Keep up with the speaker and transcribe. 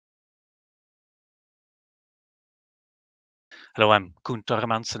Hello, I'm Koen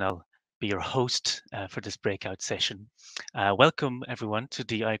Torremans, and I'll be your host for this breakout session. Welcome, everyone, to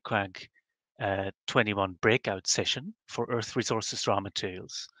the iCRAG 21 breakout session for Earth Resources Raw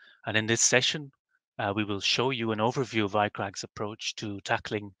Materials. And in this session, we will show you an overview of iCRAG's approach to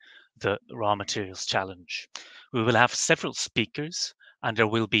tackling the raw materials challenge. We will have several speakers, and there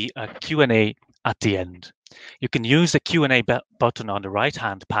will be a Q&A at the end. You can use the Q&A button on the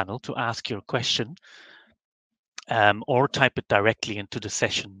right-hand panel to ask your question, or type it directly into the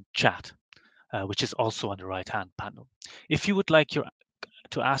session chat, which is also on the right-hand panel. If you would like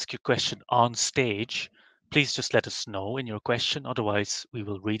to ask your question on stage, please just let us know in your question. Otherwise, we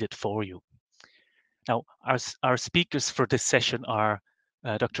will read it for you. Now, our speakers for this session are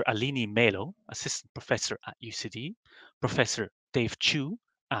Dr. Aline Melo, Assistant Professor at UCD, Professor Dave Chu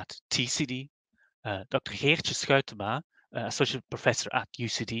at TCD, Dr. Geertje Schuitema, Associate Professor at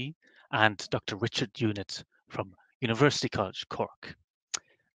UCD, and Dr. Richard Unitt from University College Cork.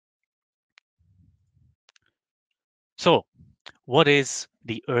 So, what is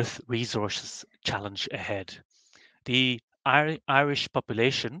the Earth resources challenge ahead? The Irish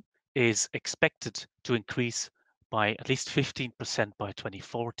population is expected to increase by at least 15% by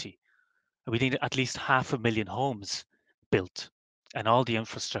 2040. We need at least 500,000 homes built and all the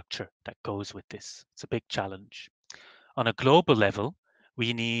infrastructure that goes with this. It's a big challenge. On a global level,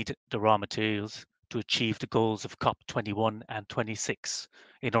 we need the raw materials to achieve the goals of COP21 and 26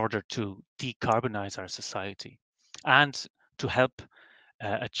 in order to decarbonize our society and to help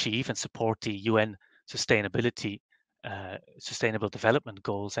achieve and support the UN Sustainable Development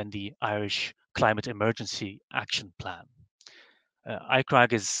Goals and the Irish Climate Emergency Action Plan.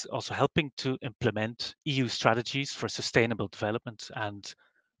 iCRAG is also helping to implement EU strategies for sustainable development and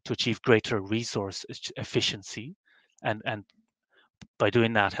to achieve greater resource efficiency, and by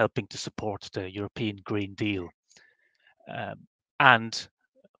doing that, helping to support the European Green Deal. And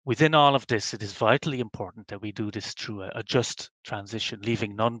within all of this, it is vitally important that we do this through a just transition,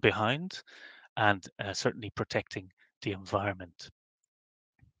 leaving none behind, and certainly protecting the environment.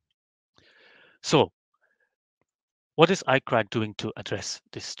 So, what is iCRAG doing to address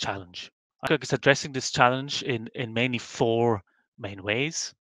this challenge? iCRAG is addressing this challenge in mainly four main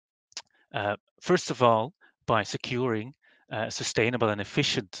ways. First of all, by securing a sustainable and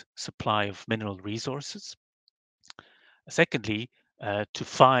efficient supply of mineral resources. Secondly, to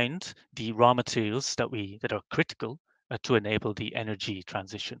find the raw materials that are critical to enable the energy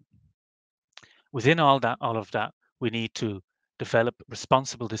transition. Within all of that, we need to develop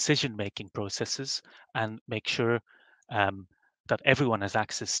responsible decision-making processes and make sure that everyone has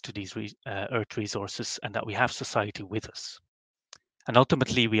access to these earth resources and that we have society with us. And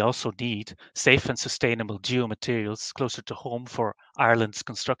ultimately, we also need safe and sustainable geomaterials closer to home for Ireland's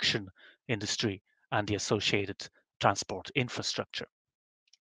construction industry and the associated transport infrastructure.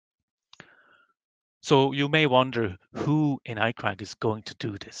 So you may wonder who in iCRAG is going to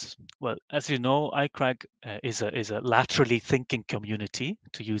do this. Well, as you know, iCRAG is a laterally thinking community,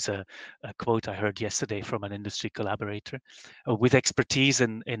 to use a quote I heard yesterday from an industry collaborator, with expertise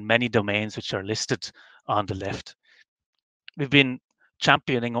in many domains which are listed on the left. We've been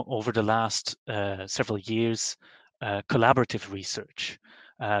championing over the last several years collaborative research,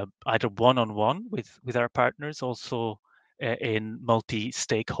 either one-on-one with our partners, also in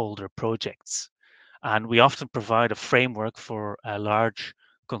multi-stakeholder projects. And we often provide a framework for large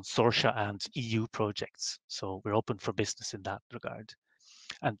consortia and EU projects. So we're open for business in that regard.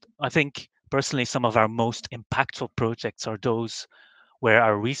 And I think personally, some of our most impactful projects are those where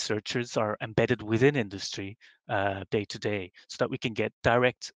our researchers are embedded within industry day to day, so that we can get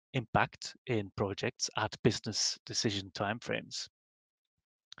direct impact in projects at business decision timeframes.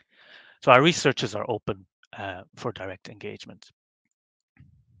 So our researchers are open for direct engagement.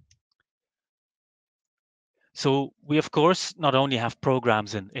 So we, of course, not only have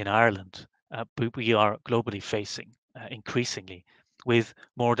programs in Ireland, but we are globally facing increasingly, with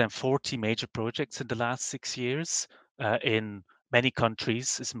more than 40 major projects in the last 6 years in many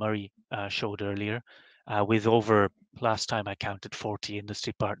countries, as Murray showed earlier, with over, last time I counted, 40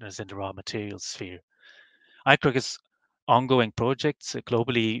 industry partners in the raw materials sphere. iCRAG has ongoing projects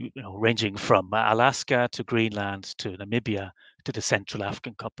globally, ranging from Alaska to Greenland to Namibia to the Central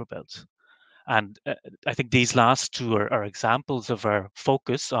African Copper Belt. And I think these last two are examples of our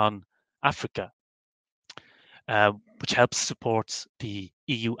focus on Africa, which helps support the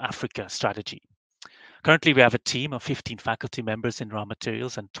EU-Africa strategy. Currently, we have a team of 15 faculty members in raw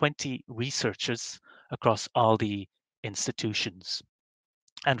materials and 20 researchers across all the institutions,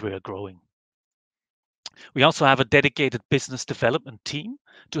 and we are growing. We also have a dedicated business development team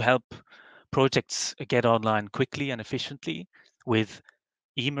to help projects get online quickly and efficiently. with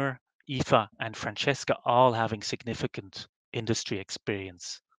Emer, Aoife, and Francesca all having significant industry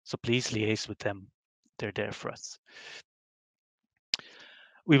experience. So please liaise with them. They're there for us.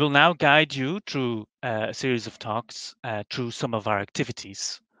 We will now guide you through a series of talks through some of our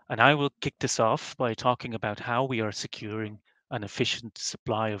activities. And I will kick this off by talking about how we are securing an efficient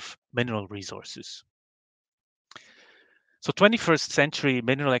supply of mineral resources. So 21st century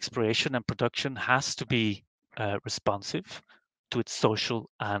mineral exploration and production has to be responsive to its social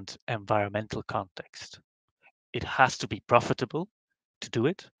and environmental context. It has to be profitable to do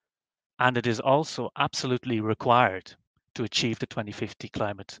it, and it is also absolutely required to achieve the 2050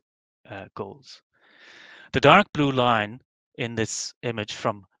 climate goals. The dark blue line in this image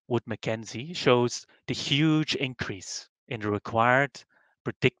from Wood Mackenzie shows the huge increase in the required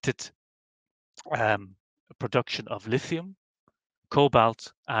predicted um, production of lithium,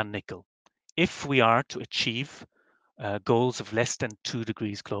 cobalt, and nickel if we are to achieve goals of less than 2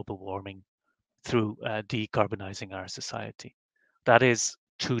 degrees global warming through decarbonizing our society. That is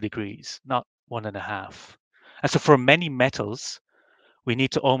 2 degrees, not 1.5. And so for many metals, we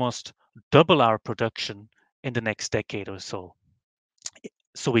need to almost double our production in the next decade or so.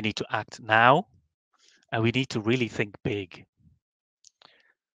 So we need to act now and we need to really think big.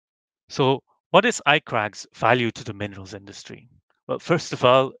 So, what is iCRAG's value to the minerals industry? Well, first of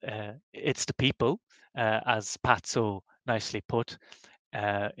all, it's the people, as Pat so nicely put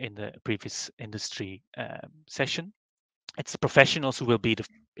in the previous industry session. It's the professionals who will be the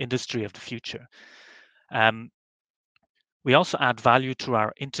industry of the future. Um, we also add value to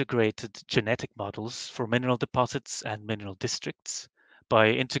our integrated genetic models for mineral deposits and mineral districts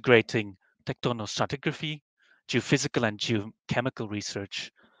by integrating tectonostratigraphy, geophysical and geochemical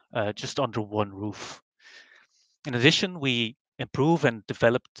research just under one roof. In addition, we improve and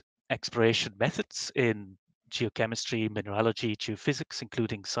developed exploration methods in geochemistry, mineralogy, geophysics,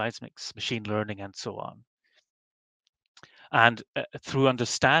 including seismics, machine learning, and so on. And through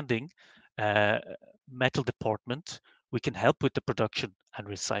understanding uh, metal deportment, we can help with the production and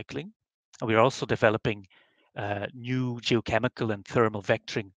recycling. And we are also developing new geochemical and thermal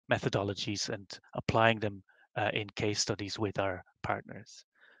vectoring methodologies and applying them in case studies with our partners.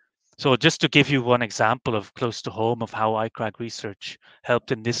 So just to give you one example of close to home of how iCRAG research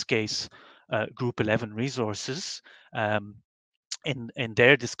helped in this case, Group 11 Resources, in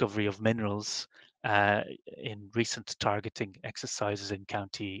their discovery of minerals in recent targeting exercises in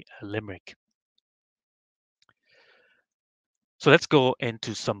County Limerick. So let's go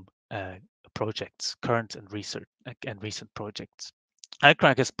into some projects, current and recent projects.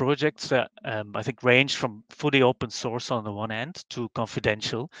 iCRAG has projects that I think range from fully open source on the one end to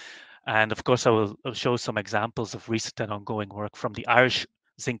confidential. And of course, I'll show some examples of recent and ongoing work from the Irish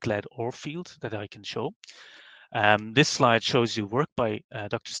zinc-lead ore field that I can show. This slide shows you work by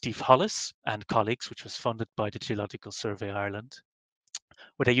Dr. Steve Hollis and colleagues, which was funded by the Geological Survey Ireland,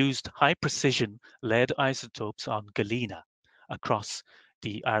 where they used high precision lead isotopes on galena across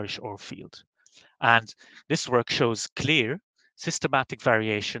the Irish ore field. And this work shows clear systematic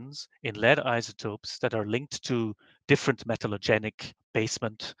variations in lead isotopes that are linked to different metallogenic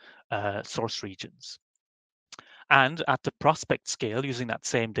basement source regions. And at the prospect scale, using that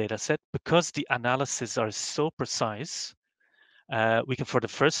same data set, because the analyses are so precise, we can for the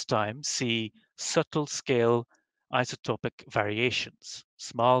first time see subtle scale isotopic variations,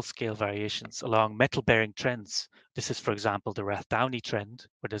 small scale variations along metal bearing trends. This is, for example, the Rathdowney trend,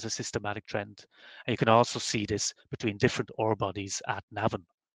 where there's a systematic trend. And you can also see this between different ore bodies at Navan,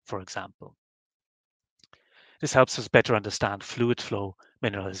 for example. This helps us better understand fluid flow,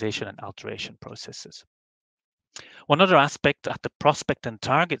 mineralization, and alteration processes. One other aspect at the prospect and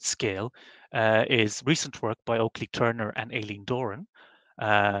target scale is recent work by Oakley Turner and Aileen Doran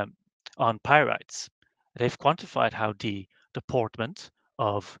on pyrites. They've quantified how the deportment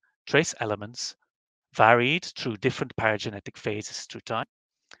of trace elements varied through different pyrogenetic phases through time,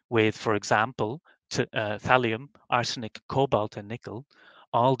 with, for example, thallium, arsenic, cobalt, and nickel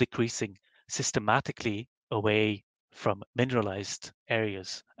all decreasing systematically away from mineralized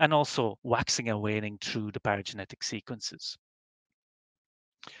areas and also waxing and waning through the pyrogenetic sequences.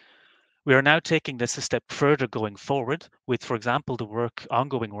 We are now taking this a step further going forward with, for example, the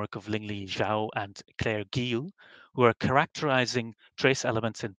ongoing work of Lingli Zhao and Claire Giel, who are characterizing trace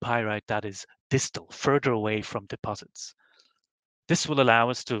elements in pyrite that is distal, further away from deposits. This will allow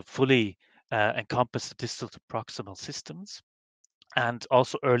us to fully encompass the distal to proximal systems and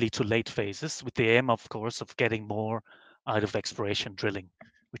also early to late phases, with the aim, of course, of getting more out of exploration drilling,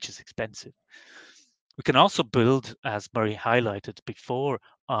 which is expensive. We can also build, as Murray highlighted before,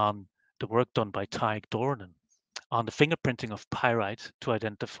 on the work done by Tig Dornan on the fingerprinting of pyrite to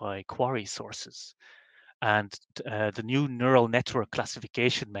identify quarry sources. And the new neural network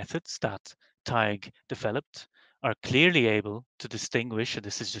classification methods that TIG developed are clearly able to distinguish, and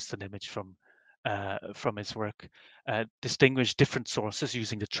this is just an image from his work, distinguish different sources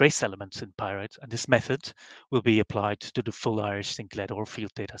using the trace elements in pyrite. And this method will be applied to the full Irish zinc lead ore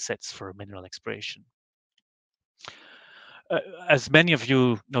field data sets for mineral exploration. As many of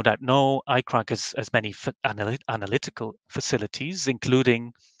you no doubt know, iCRAG has many analytical facilities,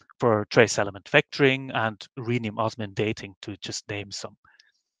 including for trace element vectoring and rhenium osmium dating, to just name some.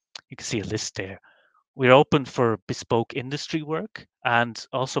 You can see a list there. We're open for bespoke industry work and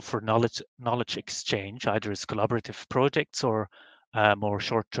also for knowledge exchange, either as collaborative projects or more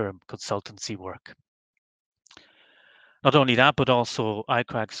short-term consultancy work. Not only that, but also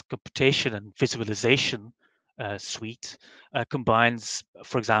iCRAG's computation and visualization suite combines,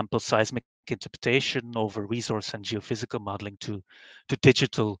 for example, seismic interpretation over resource and geophysical modeling to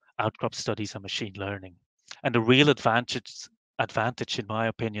digital outcrop studies and machine learning. And the real advantage, in my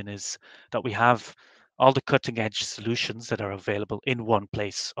opinion, is that we have all the cutting edge solutions that are available in one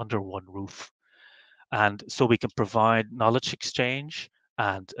place under one roof. And so we can provide knowledge exchange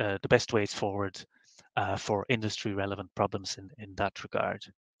and the best ways forward for industry relevant problems in that regard.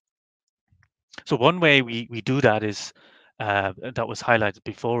 So one way we do that is that was highlighted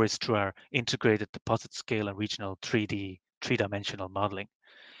before is through our integrated deposit scale and regional three-dimensional modeling.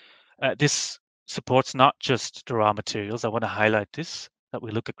 This supports not just the raw materials. I want to highlight this, that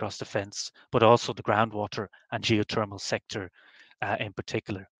we look across the fence, but also the groundwater and geothermal sector in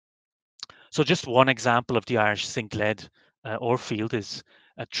particular. So just one example of the Irish zinc lead ore field is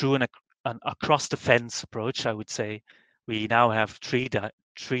through an across the fence approach, I would say. We now have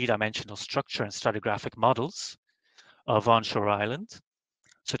three-dimensional structure and stratigraphic models of onshore Ireland,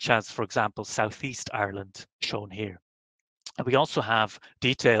 such as, for example, Southeast Ireland, shown here. And we also have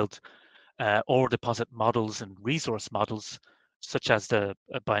detailed ore deposit models and resource models, such as the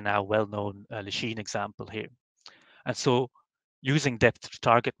by now well-known Lachine example here. And so using depth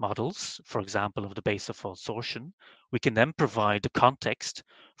target models, for example, of the base of fault sorption, we can then provide the context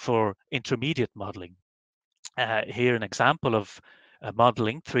for intermediate modeling. Here, an example of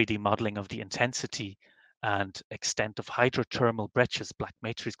modeling, 3D modeling of the intensity and extent of hydrothermal breccias, black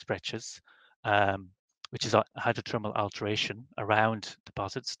matrix breccias, which is a hydrothermal alteration around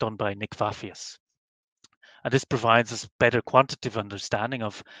deposits done by Nick Vafias. And this provides us better quantitative understanding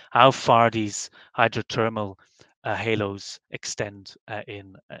of how far these hydrothermal halos extend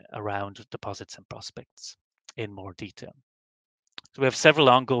around deposits and prospects in more detail. So we have several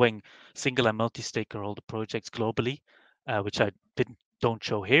ongoing single and multi-stakeholder projects globally, which I don't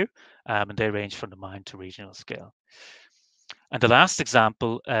show here, and they range from the mine to regional scale. And the last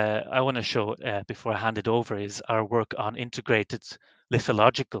example I want to show before I hand it over is our work on integrated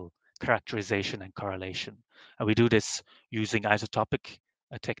lithological characterization and correlation. And we do this using isotopic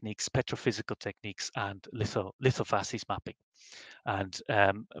techniques, petrophysical techniques, and lithofacies mapping. And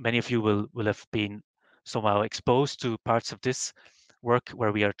many of you will have been somehow exposed to parts of this work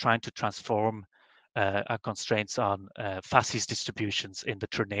where we are trying to transform our constraints on facies distributions in the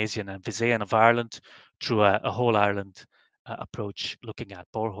Ternesian and Visaean of Ireland through a whole Ireland approach, looking at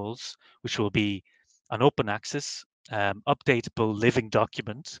boreholes, which will be an open access, updatable living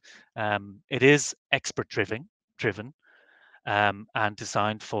document. It is expert driven, and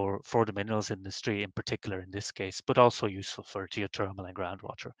designed for the minerals industry in particular in this case, but also useful for geothermal and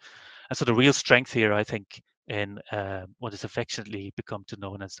groundwater. And so the real strength here, I think, in what is affectionately become to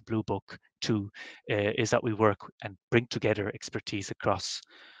known as the Blue Book 2, is that we work and bring together expertise across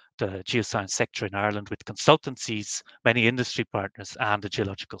the geoscience sector in Ireland with consultancies, many industry partners, and the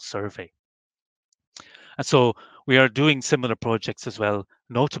Geological Survey. And so we are doing similar projects as well,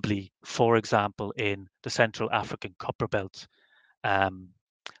 notably, for example, in the Central African Copper Belt.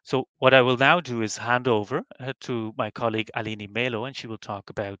 So what I will now do is hand over to my colleague Aline Melo, and she will talk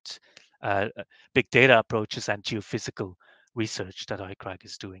about big data approaches and geophysical research that iCRAG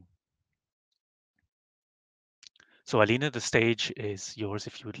is doing. So Aline, the stage is yours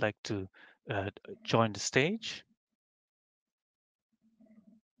if you would like to join the stage.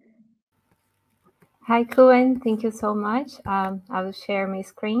 Hi, Koen. Thank you so much. I will share my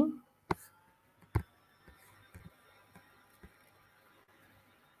screen.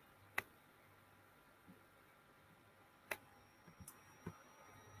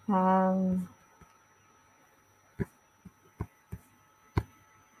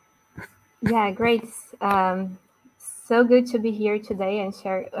 Yeah, great. So good to be here today and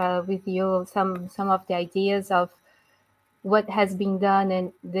share with you some of the ideas of what has been done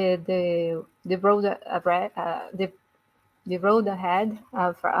and the road the road ahead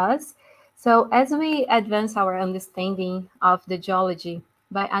for us. So as we advance our understanding of the geology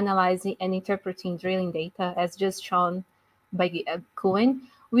by analyzing and interpreting drilling data, as just shown by Koen,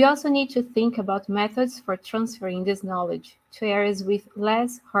 we also need to think about methods for transferring this knowledge to areas with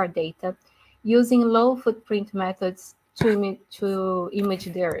less hard data, using low footprint methods to image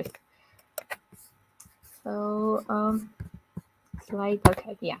the Earth. So, slide,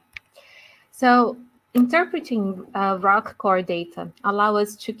 okay, yeah. So interpreting rock core data allow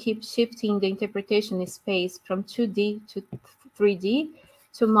us to keep shifting the interpretation space from 2D to 3D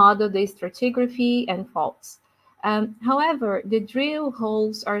to model the stratigraphy and faults. However, the drill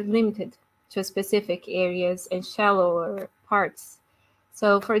holes are limited to specific areas and shallower parts.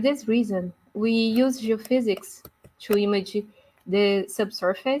 So for this reason, we use geophysics to image the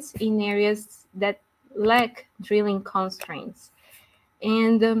subsurface in areas that lack drilling constraints.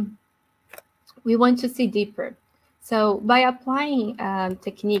 And we want to see deeper. So by applying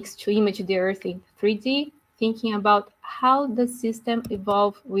techniques to image the Earth in 3D, thinking about how the system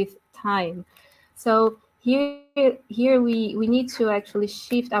evolved with time. So here we need to actually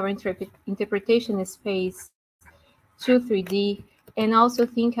shift our interpretation space to 3D and also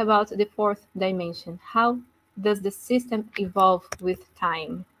think about the fourth dimension. How does the system evolve with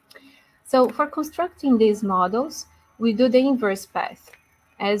time? So for constructing these models, we do the inverse path,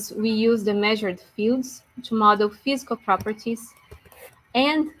 as we use the measured fields to model physical properties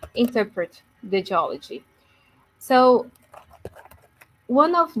and interpret the geology. So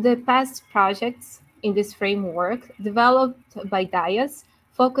one of the past projects in this framework, developed by DIAS,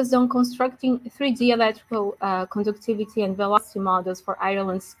 focused on constructing 3D electrical conductivity and velocity models for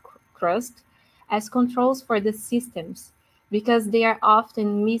Ireland's crust as controls for the systems, because they are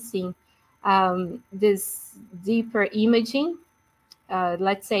often missing this deeper imaging,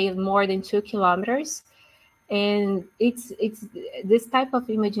 let's say more than 2 kilometers. And it's this type of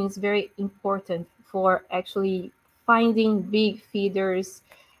imaging is very important for actually finding big feeders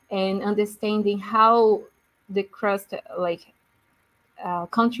and understanding how the crust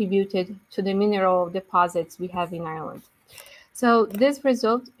contributed to the mineral deposits we have in Ireland. So this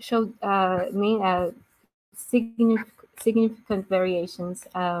result showed significant variations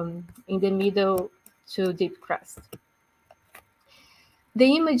in the middle to deep crust.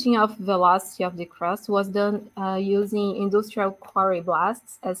 The imaging of velocity of the crust was done using industrial quarry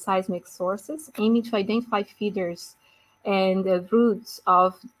blasts as seismic sources, aiming to identify feeders and the roots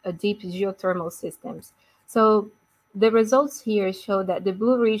of deep geothermal systems. So the results here show that the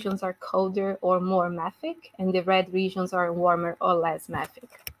blue regions are colder or more mafic, and the red regions are warmer or less mafic.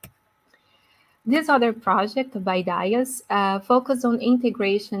 This other project by DIAS focused on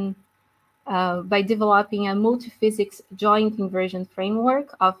integration by developing a multi-physics joint inversion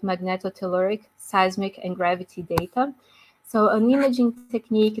framework of magnetotelluric, seismic, and gravity data. So an imaging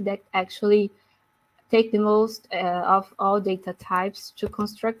technique that actually take the most of all data types to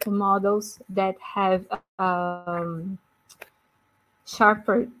construct models that have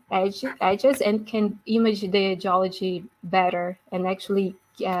sharper edges and can image the geology better and actually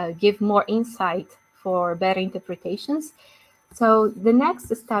give more insight for better interpretations. So the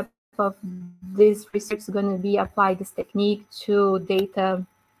next step of this research is going to be apply this technique to data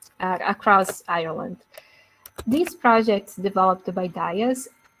across Ireland. These projects developed by DIAS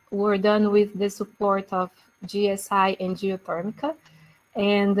were done with the support of GSI and Geothermica,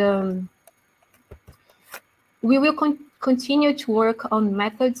 and we will continue to work on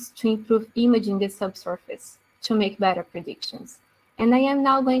methods to improve imaging the subsurface to make better predictions. And I am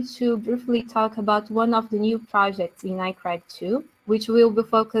now going to briefly talk about one of the new projects in iCRAG2, which will be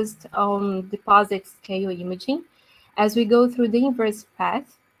focused on deposit scale imaging as we go through the inverse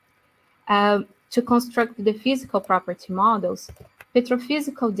path to construct the physical property models.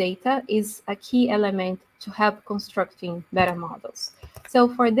 Petrophysical data is a key element to help constructing better models. So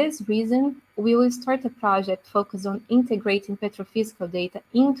for this reason, we will start a project focused on integrating petrophysical data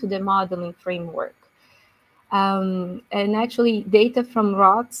into the modeling framework. And actually data from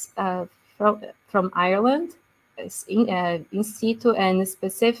rocks from Ireland in situ and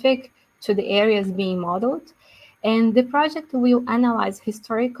specific to the areas being modeled. And the project will analyze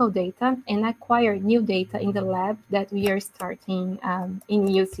historical data and acquire new data in the lab that we are starting in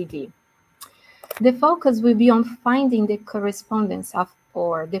UCD. The focus will be on finding the correspondence of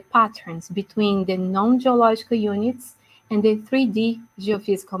or the patterns between the non-geological units and the 3D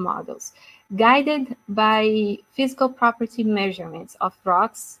geophysical models, guided by physical property measurements of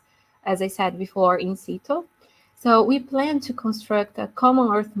rocks, as I said before, in situ. So we plan to construct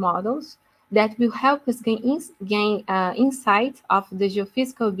common Earth models that will help us gain insight of the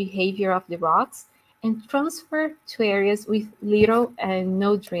geophysical behavior of the rocks and transfer to areas with little and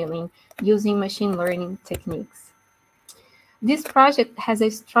no drilling using machine learning techniques. This project has a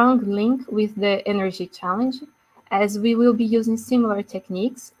strong link with the energy challenge, as we will be using similar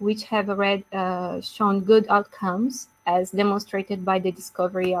techniques, which have already shown good outcomes, as demonstrated by the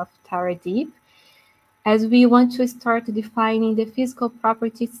discovery of Tara Deep, as we want to start defining the physical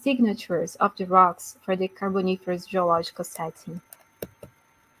property signatures of the rocks for the Carboniferous geological setting.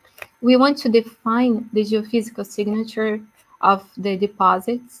 We want to define the geophysical signature of the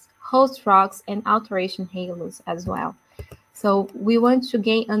deposits, host rocks, and alteration halos as well. So we want to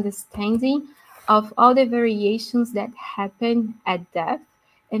gain understanding of all the variations that happen at depth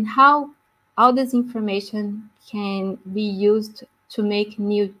and how all this information can be used to make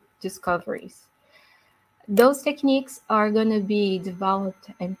new discoveries. Those techniques are going to be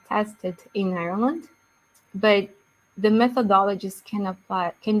developed and tested in Ireland, but the methodologies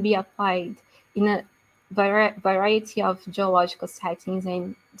can be applied in a variety of geological settings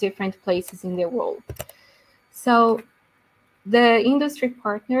in different places in the world. So the industry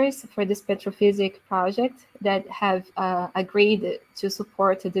partners for this petrophysics project that have agreed to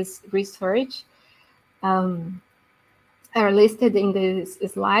support this research are listed in this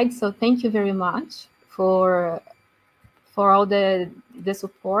slide. So thank you very much for all the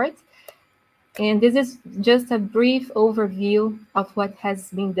support. And this is just a brief overview of what has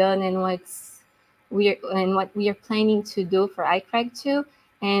been done and what we are planning to do for iCRAG2.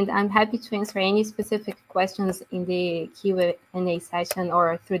 And I'm happy to answer any specific questions in the Q&A session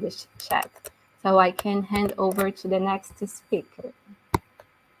or through the chat. So I can hand over to the next speaker.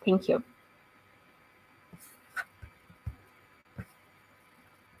 Thank you.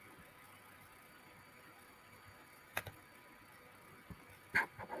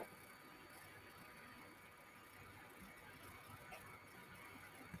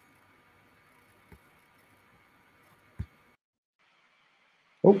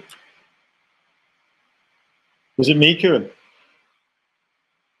 Oh, was it me, Koen?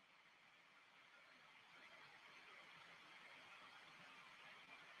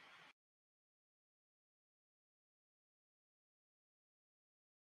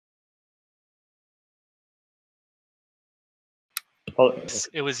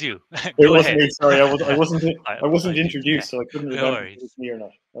 It was you. It wasn't me. Sorry, I wasn't introduced, yeah. so I couldn't remember if it was me or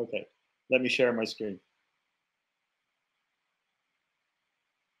not. Okay, let me share my screen.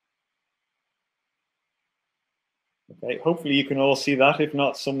 Okay, hopefully you can all see that. If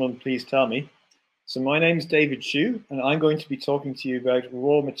not, someone please tell me. So my name is David Xu, and I'm going to be talking to you about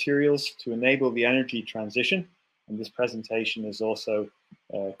raw materials to enable the energy transition. And this presentation is also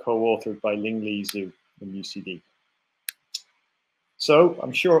co-authored by Lingli Zhu from UCD. So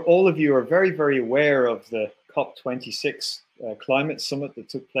I'm sure all of you are very, very aware of the COP26 climate summit that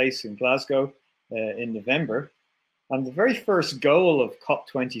took place in Glasgow in November. And the very first goal of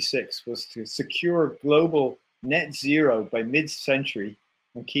COP26 was to secure global net zero by mid-century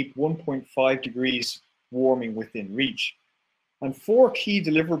and keep 1.5 degrees warming within reach. And 4 key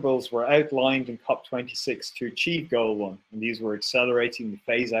deliverables were outlined in COP26 to achieve goal 1. And these were accelerating the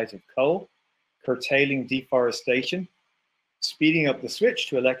phase out of coal, curtailing deforestation, speeding up the switch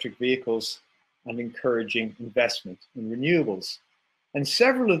to electric vehicles, and encouraging investment in renewables. And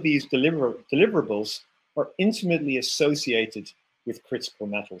several of these deliverables are intimately associated with critical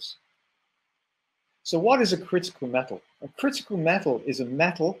metals. So what is a critical metal? A critical metal is a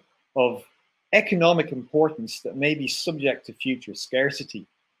metal of economic importance that may be subject to future scarcity.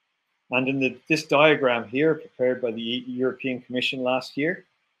 And in this diagram here, prepared by the European Commission last year,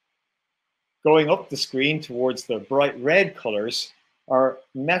 going up the screen towards the bright red colors are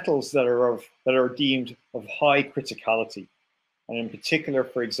metals that are deemed of high criticality. And in particular,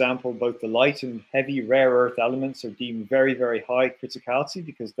 for example, both the light and heavy rare earth elements are deemed very, very high criticality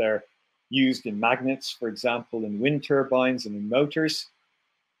because they're used in magnets, for example, in wind turbines and in motors.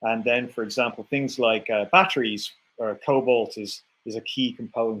 And then, for example, things like batteries, or cobalt is a key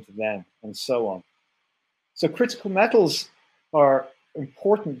component of them, and so on. So critical metals are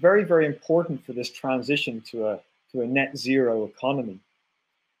important, very, very important for this transition to a net zero economy.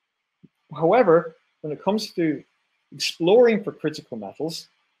 However, when it comes to exploring for critical metals,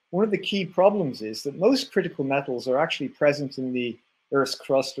 one of the key problems is that most critical metals are actually present in the Earth's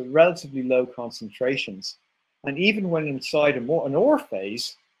crust at relatively low concentrations. And even when inside an ore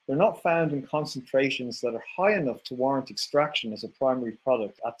phase, they're not found in concentrations that are high enough to warrant extraction as a primary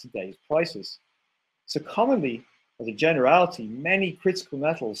product at today's prices. So commonly, as a generality, many critical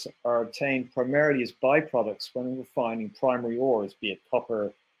metals are obtained primarily as byproducts when refining primary ores, be it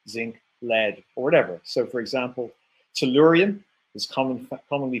copper, zinc, lead, or whatever. So for example, tellurium is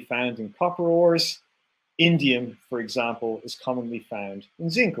commonly found in copper ores. Indium, for example, is commonly found in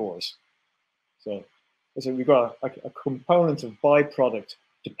zinc ores. So we've got a component of byproduct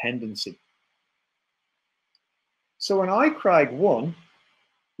dependency. So in iCRAG1,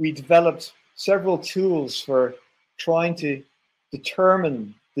 we developed several tools for trying to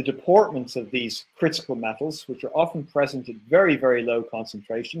determine the deportments of these critical metals, which are often present at very, very low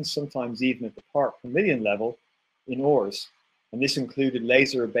concentrations, sometimes even at the part per million level in ores. And this included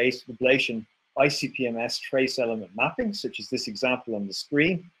laser ablation ICP-MS trace element mapping, such as this example on the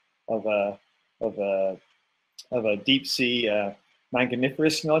screen of a deep sea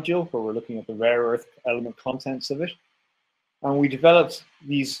manganiferous nodule, where we're looking at the rare earth element contents of it. And we developed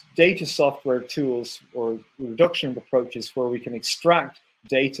these data software tools or reduction approaches where we can extract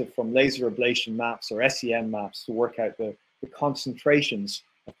data from laser ablation maps or SEM maps to work out the concentrations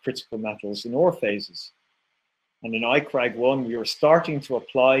of critical metals in ore phases. And in iCRAG1, we were starting to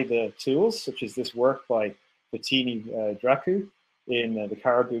apply the tools, such as this work by Bettini Dracu in the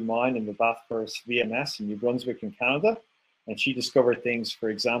Caribou mine in the Bathurst VMS in New Brunswick in Canada. And she discovered things, for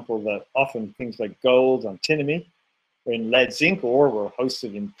example, that often things like gold, antimony, in lead zinc ore were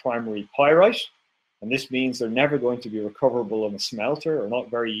hosted in primary pyrite. And this means they're never going to be recoverable in a smelter, or not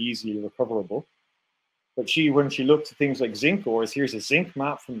very easily recoverable. But when she looked at things like zinc ores, here's a zinc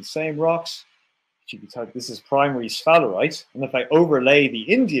map from the same rocks. She could type, this is primary sphalerite. And if I overlay the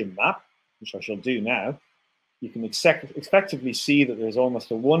indium map, which I shall do now, you can effectively see that there's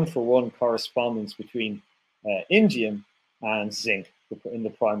almost a one-for-one correspondence between indium and zinc in the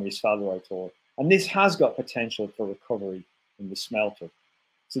primary sphalerite ore. And this has got potential for recovery in the smelter.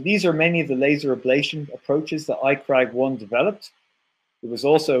 So these are many of the laser ablation approaches that iCRAG1 developed. It was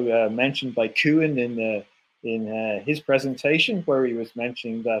also mentioned by Koen in his presentation, where he was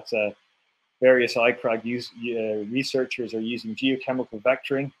mentioning that various iCRAG researchers are using geochemical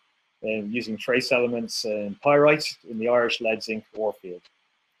vectoring and using trace elements and pyrites in the Irish lead zinc ore field.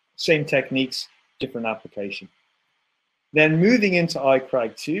 Same techniques, different application. Then moving into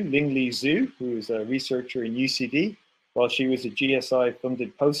iCRAG2, Ling-Li Zhu, who is a researcher in UCD, while she was a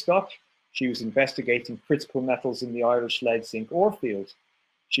GSI-funded postdoc, she was investigating critical metals in the Irish lead zinc ore field.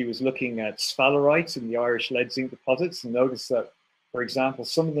 She was looking at sphalerites in the Irish lead zinc deposits and noticed that, for example,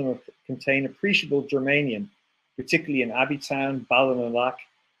 some of them contain appreciable germanium, particularly in Abbeytown, Ballinallack,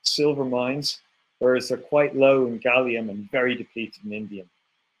 silver mines, whereas they're quite low in gallium and very depleted in indium.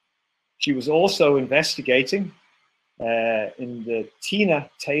 She was also investigating in the Tina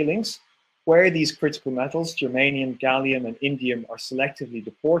tailings, where these critical metals, germanium, gallium, and indium, are selectively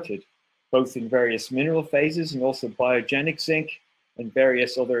deported, both in various mineral phases and also biogenic zinc and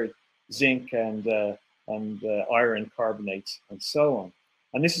various other zinc and iron carbonates and so on.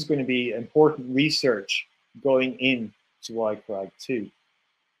 And this is going to be important research going into iCRAG2.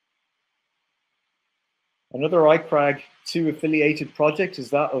 Another iCRAG2 affiliated project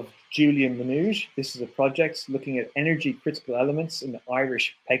is that of Julian Manouge. This is a project looking at energy critical elements in the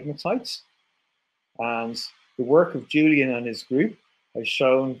Irish pegmatites. And the work of Julian and his group has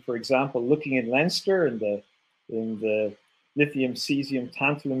shown, for example, looking in Leinster in the lithium, cesium,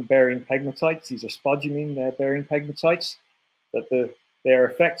 tantalum bearing pegmatites, these are spodumene bearing pegmatites, that they are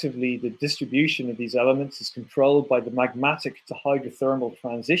effectively, the distribution of these elements is controlled by the magmatic to hydrothermal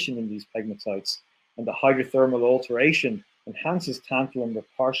transition in these pegmatites. And the hydrothermal alteration enhances tantalum but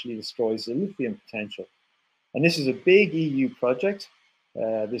partially destroys the lithium potential. And this is a big EU project.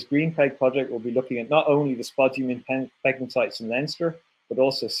 This green peg project will be looking at not only the spodumene pegmatites in Leinster, but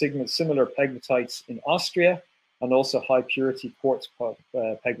also similar pegmatites in Austria, and also high purity quartz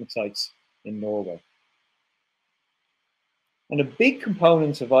pegmatites in Norway. And a big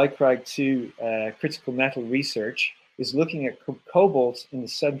component of iCRAG2 critical metal research is looking at cobalt in the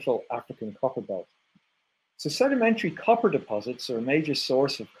Central African copper belt. So sedimentary copper deposits are a major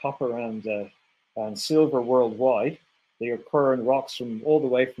source of copper and silver worldwide. They occur in rocks from all the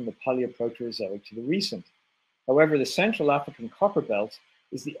way from the Paleoproterozoic to the recent. However, the Central African copper belt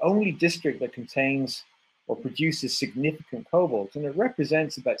is the only district that contains or produces significant cobalt, and it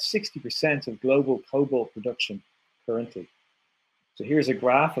represents about 60% of global cobalt production currently. So here's a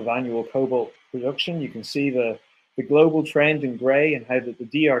graph of annual cobalt production. You can see the global trend in gray and how the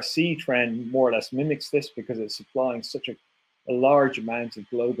DRC trend more or less mimics this because it's supplying such a large amount of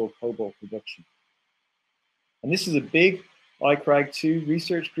global cobalt production. And this is a big iCRAG2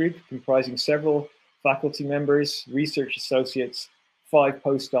 research group comprising several faculty members, research associates, 5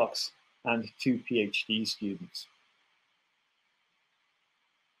 postdocs, and 2 PhD students.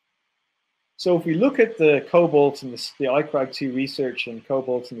 So if we look at the cobalt and the iCRAG2 research in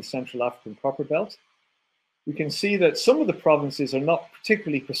cobalt in the Central African Copper Belt, we can see that some of the provinces are not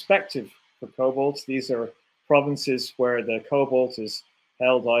particularly prospective for cobalt. These are provinces where the cobalt is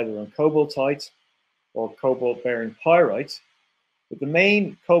held either on cobaltite or cobalt-bearing pyrite. But the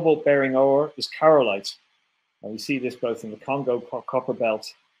main cobalt-bearing ore is carolite. And we see this both in the Congo Copper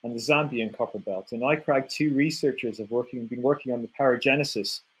Belt and the Zambian Copper Belt. And iCRAG2 researchers have been working on the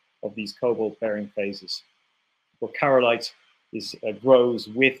paragenesis of these cobalt-bearing phases, where carolite grows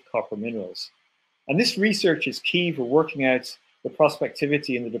with copper minerals. And this research is key for working out the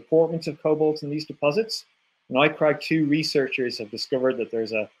prospectivity and the deportment of cobalt in these deposits. And iCRAG2 researchers have discovered that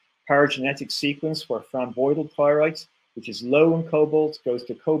there's a paragenetic sequence where framboidal pyrite, which is low in cobalt, goes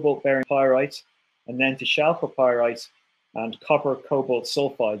to cobalt-bearing pyrite, and then to chalcopyrite and copper cobalt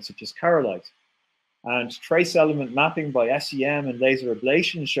sulfide, such as carolite. And trace element mapping by SEM and laser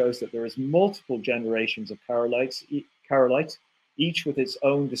ablation shows that there is multiple generations of carolite, each with its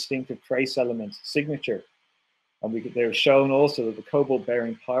own distinctive trace element signature. And they're shown also that the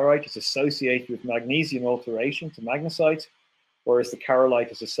cobalt-bearing pyrite is associated with magnesium alteration to magnesite, whereas the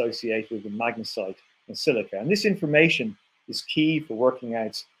carolite is associated with the magnesite and silica. And this information is key for working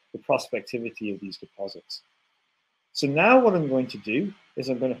out the prospectivity of these deposits. So now what I'm going to do is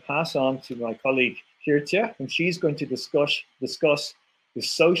I'm going to pass on to my colleague Geertje, and she's going to discuss the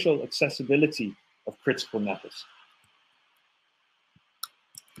social accessibility of critical metals.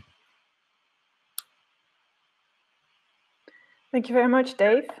 Thank you very much,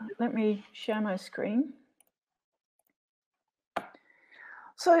 Dave. Let me share my screen.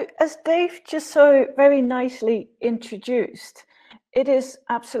 So as Dave just so very nicely introduced, it is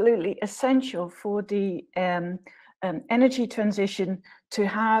absolutely essential for the energy transition to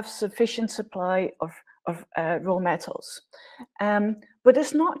have sufficient supply of raw metals. But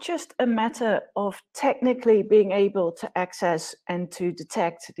it's not just a matter of technically being able to access and to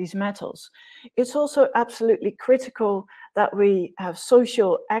detect these metals. It's also absolutely critical that we have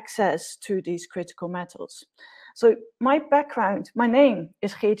social access to these critical metals. So my background, my name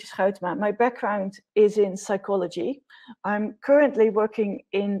is Geertje Schuitema. My background is in psychology. I'm currently working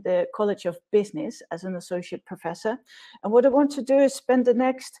in the College of Business as an associate professor. And what I want to do is spend the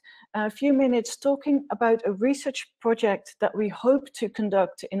next few minutes talking about a research project that we hope to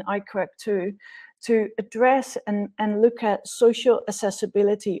conduct in iCRAG2 to address and look at social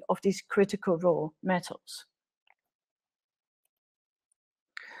accessibility of these critical raw metals.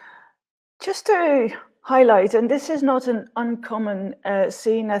 Just to highlight, and this is not an uncommon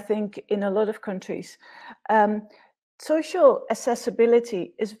scene, I think, in a lot of countries, social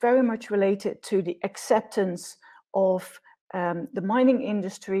accessibility is very much related to the acceptance of the mining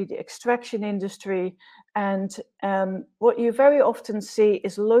industry, the extraction industry, and what you very often see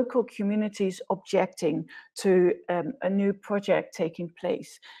is local communities objecting to a new project taking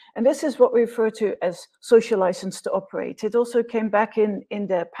place. And this is what we refer to as social license to operate. It also came back in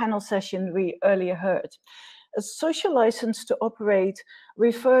the panel session we earlier heard. A social license to operate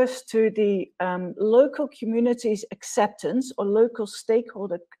refers to the local community's acceptance or local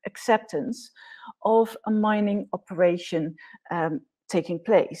stakeholder acceptance of a mining operation taking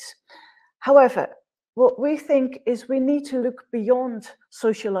place. However, what we think is we need to look beyond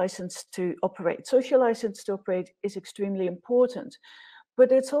social license to operate. Social license to operate is extremely important,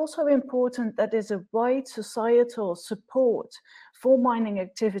 but it's also important that there's a wide societal support for mining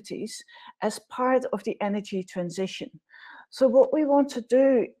activities as part of the energy transition. So what we want to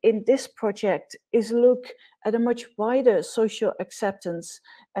do in this project is look at a much wider social acceptance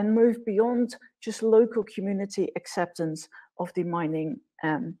and move beyond just local community acceptance of the mining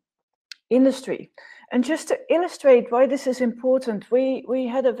industry. And just to illustrate why this is important, we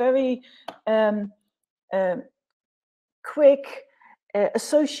had a very quick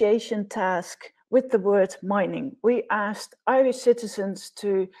association task with the word mining. We asked Irish citizens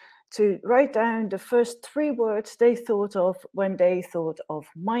to write down the first 3 words they thought of when they thought of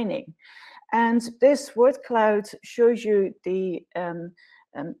mining. And this word cloud shows you the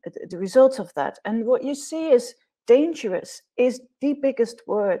results of that. And what you see is dangerous is the biggest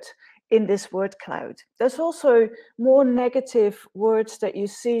word in this word cloud. There's also more negative words that you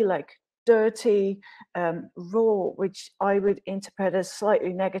see, like dirty, raw, which I would interpret as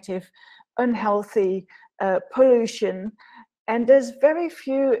slightly negative, unhealthy, pollution. And there's very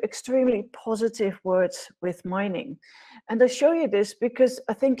few extremely positive words with mining. And I show you this because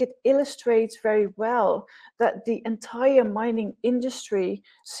I think it illustrates very well that the entire mining industry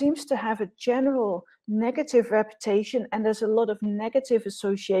seems to have a general negative reputation, and there's a lot of negative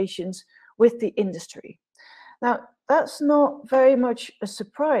associations with the industry. Now, that's not very much a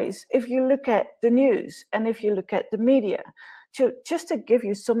surprise if you look at the news and if you look at the media. Just to give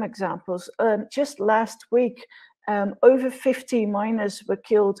you some examples, just last week, over 50 miners were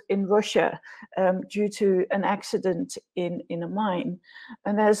killed in Russia due to an accident in a mine.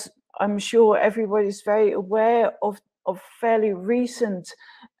 And as I'm sure everybody's very aware of fairly recent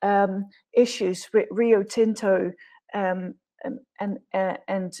issues with Rio Tinto and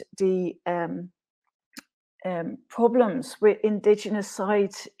the problems with indigenous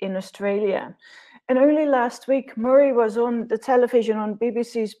sites in Australia. And only last week, Murray was on the television on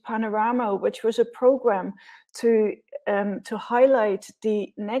BBC's Panorama, which was a program to highlight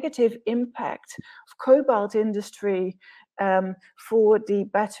the negative impact of cobalt industry for the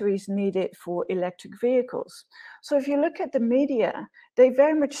batteries needed for electric vehicles. So if you look at the media, they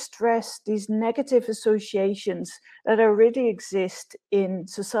very much stress these negative associations that already exist in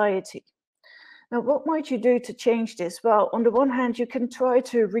society. Now, what might you do to change this? Well, on the one hand, you can try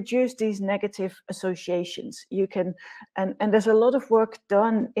to reduce these negative associations. You can, and there's a lot of work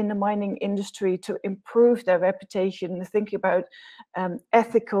done in the mining industry to improve their reputation, think about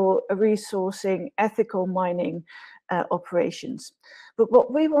ethical resourcing, ethical mining operations. But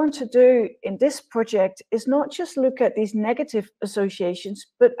what we want to do in this project is not just look at these negative associations,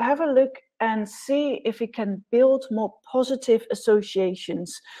 but have a look and see if we can build more positive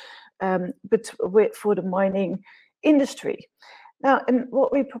associations for the mining industry. Now, and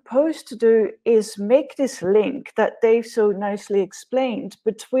what we propose to do is make this link that Dave so nicely explained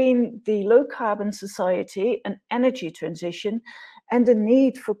between the low carbon society and energy transition and the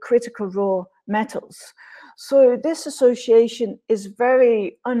need for critical raw metals. So this association is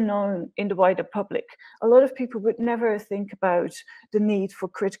very unknown in the wider public. A lot of people would never think about the need for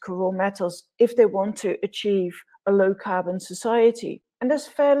critical raw metals if they want to achieve a low carbon society. And there's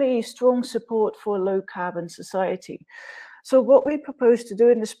fairly strong support for a low carbon society. So what we propose to do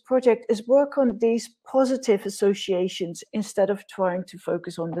in this project is work on these positive associations instead of trying to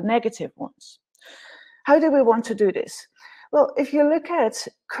focus on the negative ones. How do we want to do this? Well, if you look at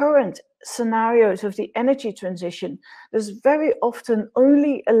current scenarios of the energy transition, there's very often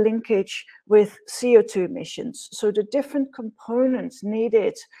only a linkage with CO2 emissions. So the different components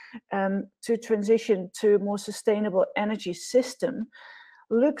needed to transition to a more sustainable energy system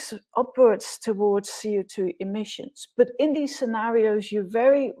looks upwards towards CO2 emissions. But in these scenarios, you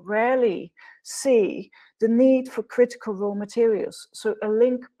very rarely see the need for critical raw materials. So a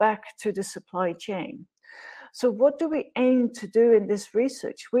link back to the supply chain. So what do we aim to do in this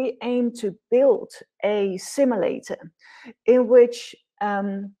research? We aim to build a simulator in which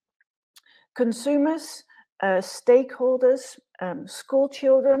consumers, stakeholders, school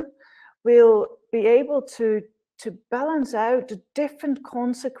children will be able to balance out the different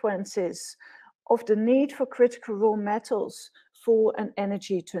consequences of the need for critical raw metals for an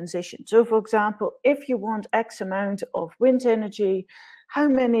energy transition. So for example, if you want X amount of wind energy, how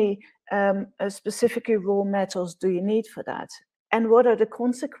many specifically raw metals do you need for that? And what are the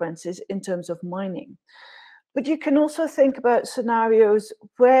consequences in terms of mining? But you can also think about scenarios,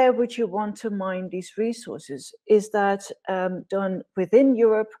 where would you want to mine these resources? Is that done within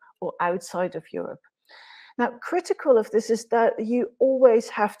Europe or outside of Europe? Now, critical of this is that you always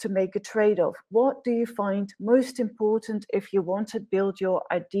have to make a trade-off. What do you find most important if you want to build your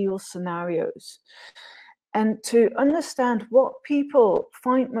ideal scenarios? And to understand what people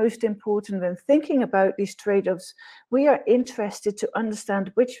find most important when thinking about these trade-offs, we are interested to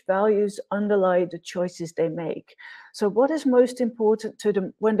understand which values underlie the choices they make. So what is most important to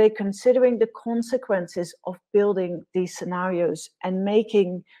them when they're considering the consequences of building these scenarios and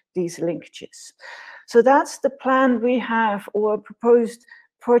making these linkages? So that's the plan we have, or a proposed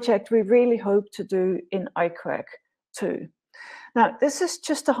project we really hope to do in iCRAG2. Now, this is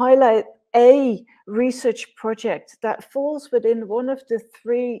just to highlight a research project that falls within one of the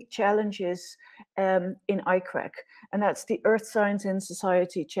three challenges in iCRAG, and that's the Earth Science and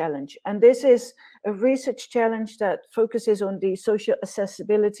Society Challenge. And this is a research challenge that focuses on the social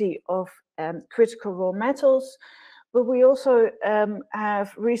accessibility of critical raw metals, but we also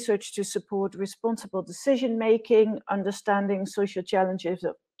have research to support responsible decision-making, understanding social challenges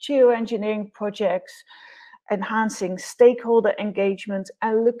of geoengineering projects, enhancing stakeholder engagement,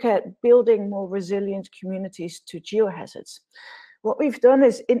 and look at building more resilient communities to geohazards. What we've done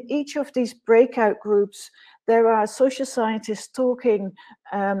is, in each of these breakout groups, there are social scientists talking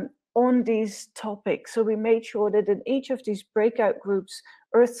on these topics. So we made sure that in each of these breakout groups,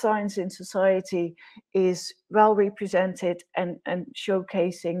 Earth Science in Society is well represented and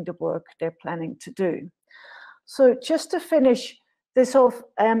showcasing the work they're planning to do. So just to finish this off.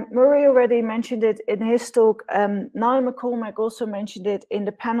 Murray already mentioned it in his talk. Niall McCormack also mentioned it in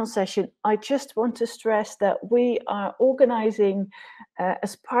the panel session. I just want to stress that we are organizing,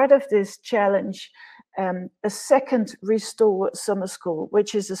 as part of this challenge, a second Restore Summer School,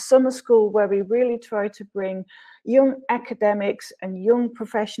 which is a summer school where we really try to bring young academics and young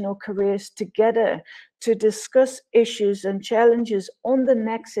professional careers together to discuss issues and challenges on the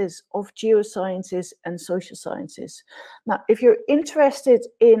nexus of geosciences and social sciences. Now, if you're interested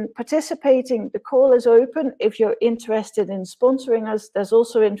in participating, the call is open. If you're interested in sponsoring us, there's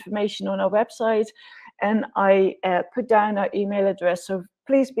also information on our website, and I put down our email address, so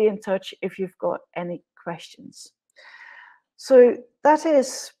please be in touch if you've got any questions. So that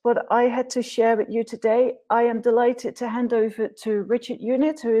is what I had to share with you today. I am delighted to hand over to Richard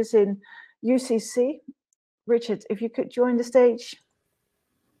Unitt, who is in UCC. Richard, if you could join the stage.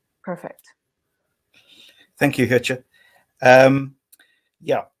 Perfect. Thank you, Geertje.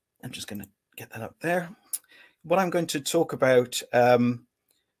 Yeah, I'm just going to get that up there. What I'm going to talk about,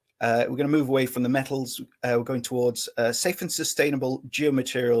 we're going to move away from the metals. We're going towards safe and sustainable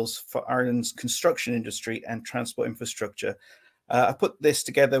geomaterials for Ireland's construction industry and transport infrastructure. I put this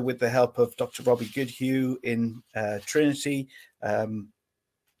together with the help of Dr. Robbie Goodhue in Trinity,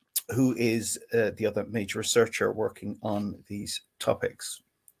 who is the other major researcher working on these topics.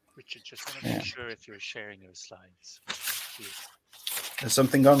 Richard, just want to make sure if you're sharing your slides. Has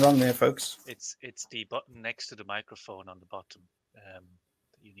something gone wrong there, folks? It's the button next to the microphone on the bottom.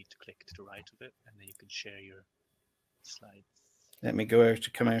 You need to click to the right of it, and then you can share your slides. Let me go out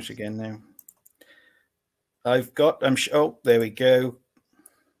to come out again now. I've got, oh, there we go.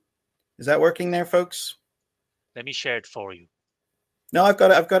 Is that working there, folks? Let me share it for you. No, I've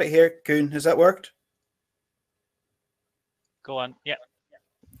got it here. Koen, has that worked? Go on. Yeah.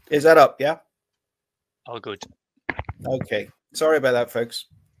 Is that up? Yeah. All good. Okay. Sorry about that, folks.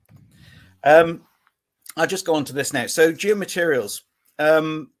 I'll just go on to this now. So geomaterials,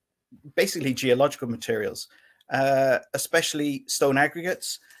 basically geological materials, especially stone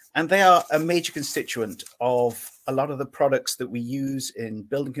aggregates, and they are a major constituent of a lot of the products that we use in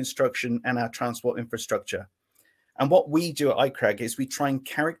building construction and our transport infrastructure. And what we do at iCRAG is we try and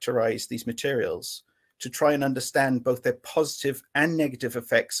characterize these materials to try and understand both their positive and negative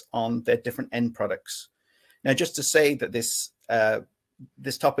effects on their different end products. Now, just to say that this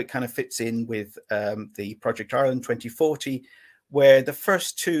topic kind of fits in with the Project Ireland 2040, where the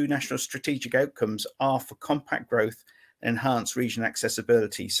first two national strategic outcomes are for compact growth and enhanced regional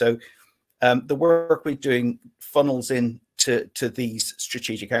accessibility. So the work we're doing funnels into these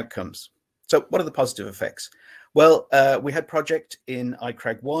strategic outcomes. So what are the positive effects? Well, we had project in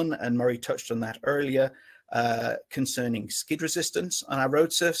iCRAG1, and Murray touched on that earlier, concerning skid resistance on our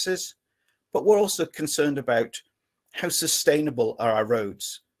road surfaces. But we're also concerned about how sustainable are our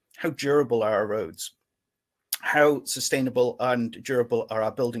roads, how durable are our roads, how sustainable and durable are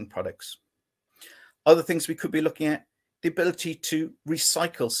our building products. Other things we could be looking at, the ability to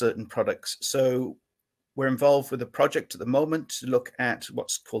recycle certain products. So we're involved with a project at the moment to look at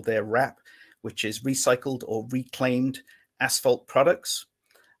what's called their RAP, which is recycled or reclaimed asphalt products.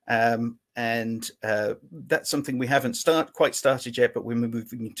 That's something we haven't quite started yet, but we're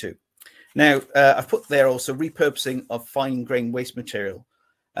moving into. Now, I've put there also repurposing of fine grain waste material.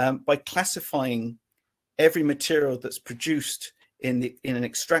 By classifying every material that's produced in an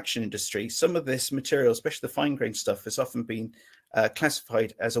extraction industry, some of this material, especially the fine grain stuff, has often been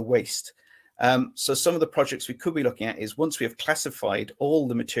classified as a waste. So some of the projects we could be looking at is once we have classified all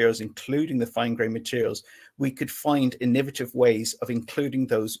the materials, including the fine grain materials, we could find innovative ways of including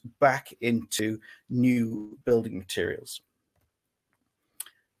those back into new building materials.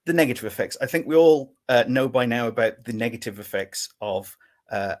 The negative effects. I think we all know by now about the negative effects of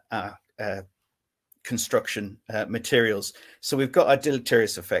construction materials. So we've got our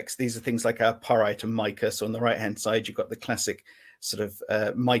deleterious effects. These are things like our pyrite and mica. So on the right-hand side, you've got the classic sort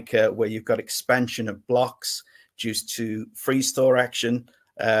of mica where you've got expansion of blocks due to freeze thaw action.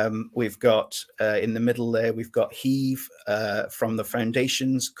 We've got in the middle there, we've got heave from the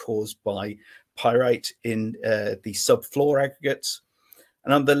foundations caused by pyrite in the subfloor aggregates.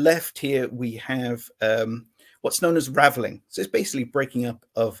 And on the left here, we have what's known as raveling. So it's basically breaking up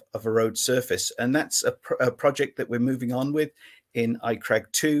of a road surface. And that's a project that we're moving on with in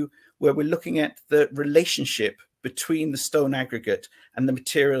iCRAG2, where we're looking at the relationship between the stone aggregate and the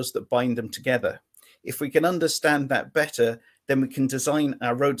materials that bind them together. If we can understand that better, then we can design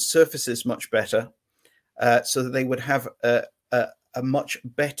our road surfaces much better so that they would have a much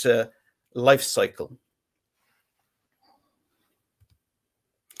better life cycle.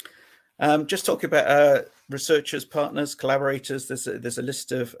 Just talking about researchers, partners, collaborators. There's a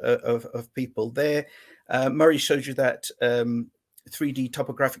list of people there. Murray showed you that 3D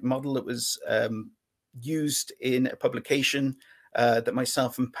topographic model that was used in a publication that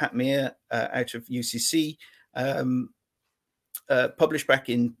myself and Pat Meir out of UCC published back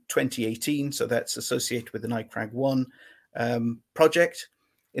in 2018. So that's associated with an iCRAG1 project.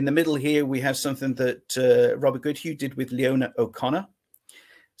 In the middle here, we have something that Robert Goodhue did with Leona O'Connor.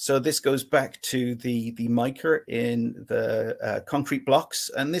 So this goes back to the mica in the concrete blocks.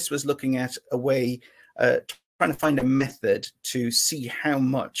 And this was looking at a way, trying to find a method to see how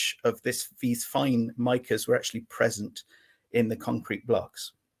much of these fine micas were actually present in the concrete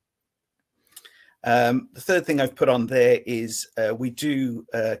blocks. The third thing I've put on there is we do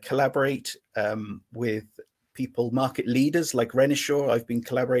collaborate with people, market leaders like Renishaw. I've been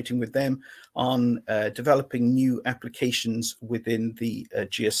collaborating with them on developing new applications within the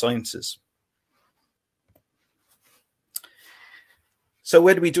geosciences. So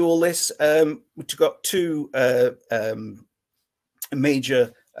where do we do all this? We've got two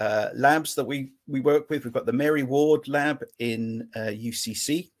major labs that we work with. We've got the Mary Ward lab in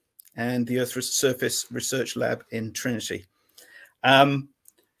UCC and the Earth Surface Research Lab in Trinity.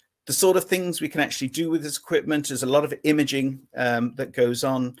 The sort of things we can actually do with this equipment, there's a lot of imaging that goes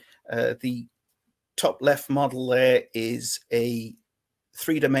on. The top left model there is a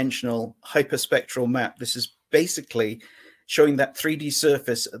three-dimensional hyperspectral map. This is basically showing that 3D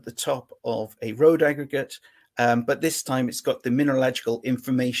surface at the top of a road aggregate, but this time it's got the mineralogical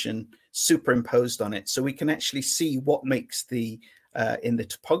information superimposed on it. So we can actually see what makes the, in the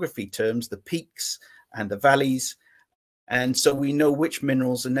topography terms, the peaks and the valleys. And so we know which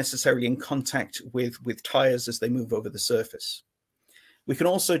minerals are necessarily in contact with tires as they move over the surface. We can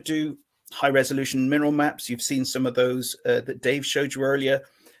also do high resolution mineral maps. You've seen some of those that Dave showed you earlier,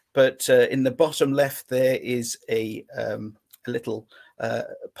 but in the bottom left there is a little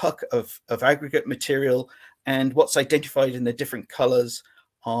puck of aggregate material, and what's identified in the different colors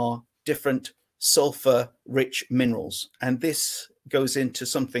are different sulfur rich minerals. And this goes into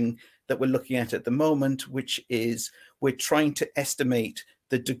something that we're looking at the moment, which is we're trying to estimate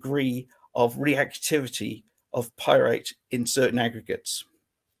the degree of reactivity of pyrite in certain aggregates.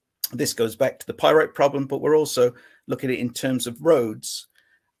 This goes back to the pyrite problem, but we're also looking at it in terms of roads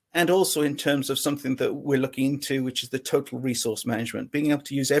and also in terms of something that we're looking into, which is the total resource management, being able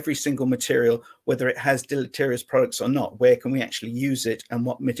to use every single material, whether it has deleterious products or not. Where can we actually use it, and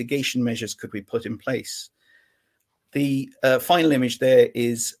what mitigation measures could we put in place? The final image there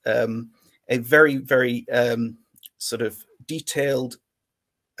is a very, very sort of detailed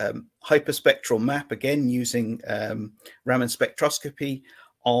hyperspectral map, again using Raman spectroscopy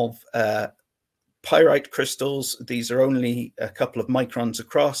of pyrite crystals. These are only a couple of microns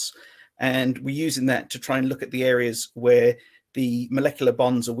across, and we're using that to try and look at the areas where the molecular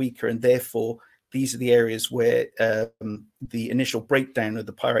bonds are weaker, and therefore these are the areas where the initial breakdown of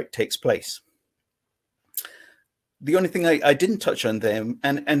the pyrite takes place. The only thing I didn't touch on them,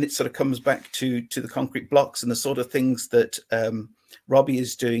 and it sort of comes back to the concrete blocks and the sort of things that Robbie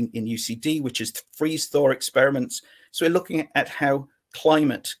is doing in UCD, which is freeze-thaw experiments. So we're looking at how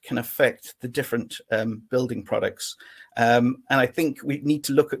climate can affect the different building products. And I think we need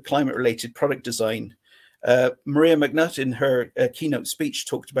to look at climate-related product design. Maria McNutt in her keynote speech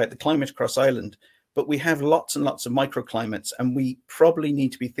talked about the climate across Ireland, but we have lots and lots of microclimates, and we probably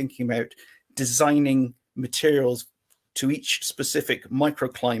need to be thinking about designing materials to each specific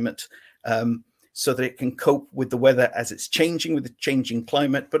microclimate so that it can cope with the weather as it's changing, with the changing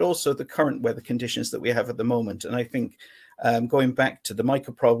climate, but also the current weather conditions that we have at the moment. And I think going back to the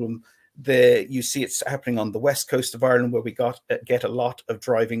mica problem, there you see it's happening on the west coast of Ireland, where we get a lot of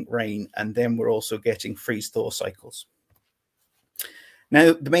driving rain, and then we're also getting freeze-thaw cycles.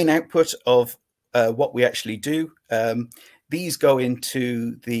 Now, the main output of what we actually do, these go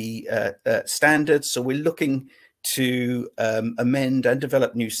into the standards. So we're looking to amend and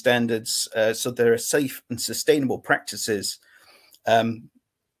develop new standards so there are safe and sustainable practices and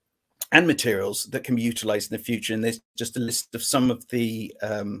materials that can be utilized in the future. And there's just a list of some of the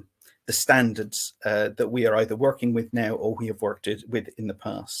standards that we are either working with now or we have worked with in the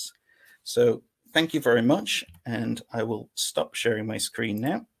past. So thank you very much. And I will stop sharing my screen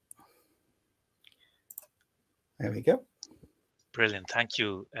now. There we go. Brilliant. Thank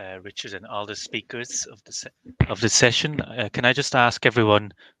you, Richard, and all the speakers of the session. Can I just ask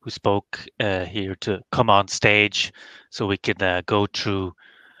everyone who spoke here to come on stage so we can go through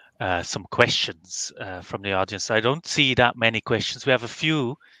some questions from the audience? I don't see that many questions. We have a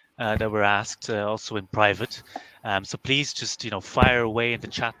few that were asked also in private. So please just fire away in the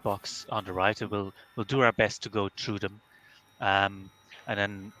chat box on the right, and we'll do our best to go through them. And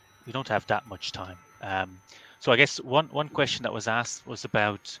then we don't have that much time. So I guess one question that was asked was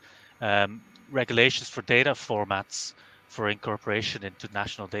about regulations for data formats for incorporation into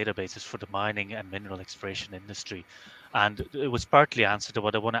national databases for the mining and mineral exploration industry. And it was partly answered.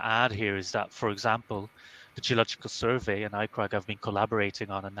 What I want to add here is that, for example, the Geological Survey and iCRAG have been collaborating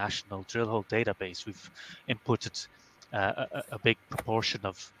on a national drill hole database. We've inputted a big proportion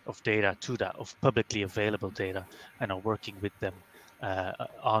of data to that, of publicly available data, and are working with them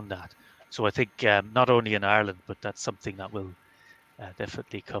on that. So I think not only in Ireland, but that's something that will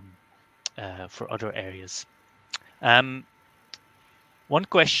definitely come for other areas. One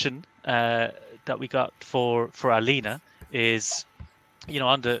question that we got for Aline is,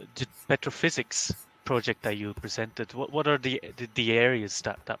 on the petrophysics project that you presented, what are the areas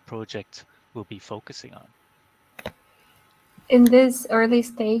that project will be focusing on? In this early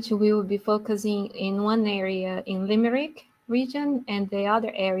stage, we will be focusing in one area in Limerick region, and the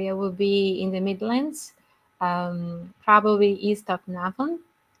other area will be in the Midlands, probably east of Navan.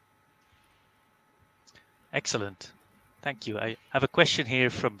 Excellent. Thank you. I have a question here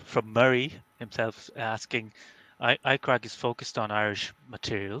from Murray himself asking, iCRAG is focused on Irish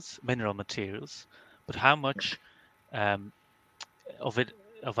materials, mineral materials, but how much of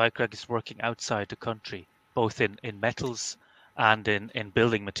iCRAG is working outside the country, both in metals and in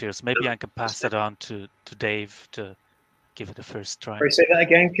building materials? Maybe I can pass that on to Dave to give it a first try. Say that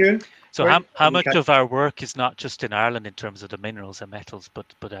again, Koen. So how much of our work is not just in Ireland in terms of the minerals and metals,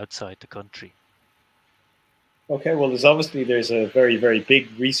 but outside the country? Okay, well, there's a very, very big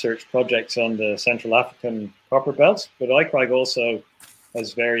research projects on the Central African copper belt, but iCRAG also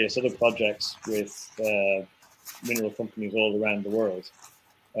has various other projects with mineral companies all around the world.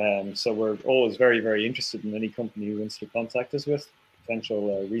 So we're always very, very interested in any company who wants to contact us with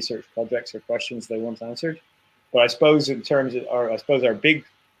potential research projects or questions they want answered. But I suppose in terms of our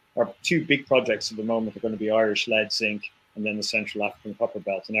two big projects at the moment are going to be Irish lead zinc and then the Central African copper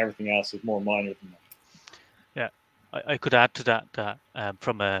belt, and everything else is more minor than that. Yeah, I could add to that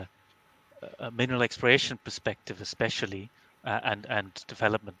from a mineral exploration perspective, especially, and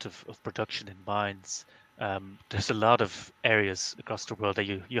development of production in mines. There's a lot of areas across the world that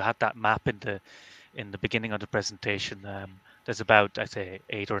you had that map in the beginning of the presentation. There's about, I'd say,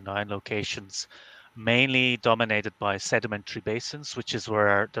 8 or 9 locations, mainly dominated by sedimentary basins, which is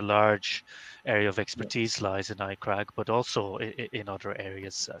where the large area of expertise lies in iCRAG, but also in other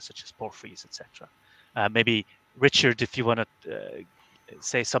areas such as porphyries, etc. Maybe Richard, if you want to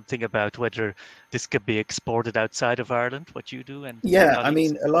say something about whether this could be exported outside of Ireland, what you do. And yeah, I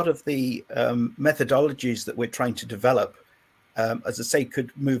mean, a lot of the methodologies that we're trying to develop, as I say,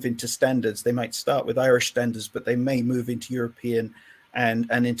 could move into standards. They might start with Irish standards, but they may move into European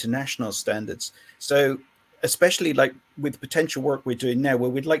and international standards. So especially like with potential work we're doing now, where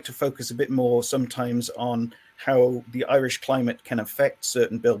we'd like to focus a bit more sometimes on how the Irish climate can affect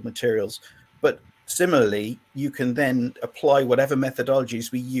certain build materials. But similarly, you can then apply whatever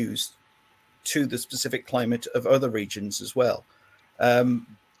methodologies we use to the specific climate of other regions as well.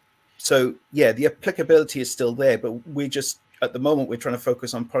 So yeah, the applicability is still there, but we're just, at the moment, we're trying to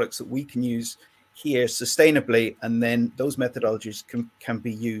focus on products that we can use here sustainably, and then those methodologies can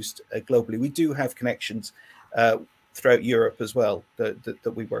be used globally. We do have connections throughout Europe as well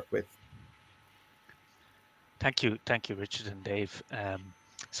that we work with. Thank you, Richard and Dave.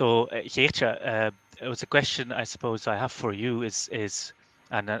 So Geertje, it was a question I suppose I have for you is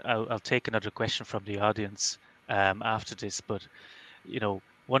and I'll take another question from the audience after this, but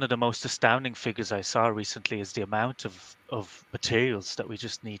one of the most astounding figures I saw recently is the amount of materials that we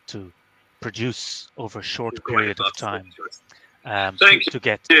just need to produce over a short period of time to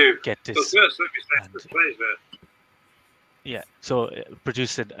get this. Yeah, so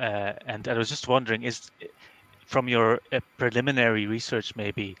produce it, and I was just wondering, is from your preliminary research,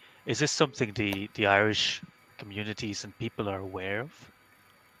 maybe, is this something the Irish communities and people are aware of?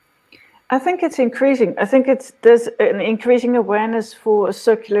 I think it's increasing. I think there's an increasing awareness for a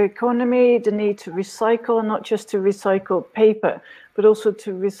circular economy, the need to recycle, not just to recycle paper, but also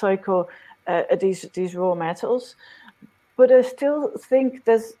to recycle these raw metals. But I still think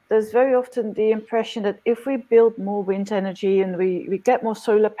there's very often the impression that if we build more wind energy and we get more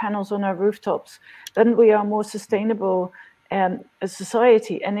solar panels on our rooftops, then we are more sustainable as a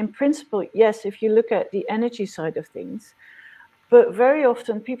society. And in principle, yes, if you look at the energy side of things, but very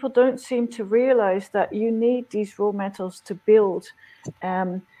often people don't seem to realize that you need these raw metals to build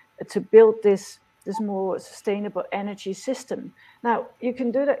this this more sustainable energy system. Now, you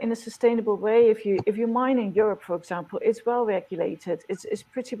can do that in a sustainable way. If you mine in Europe, for example, it's well regulated, it's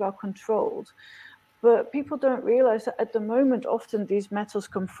pretty well controlled. But people don't realize that at the moment, often these metals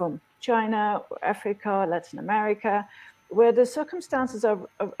come from China, or Africa, Latin America, where the circumstances are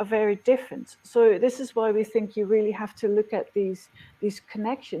very different. So this is why we think you really have to look at these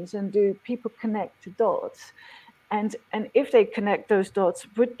connections, and do people connect the dots? And if they connect those dots,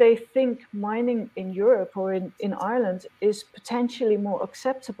 would they think mining in Europe or in Ireland is potentially more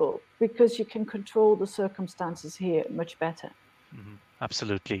acceptable because you can control the circumstances here much better? Mm-hmm.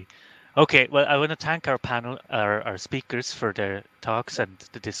 Absolutely. Okay, well, I want to thank our panel, our speakers for their talks and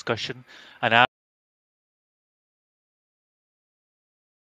the discussion. And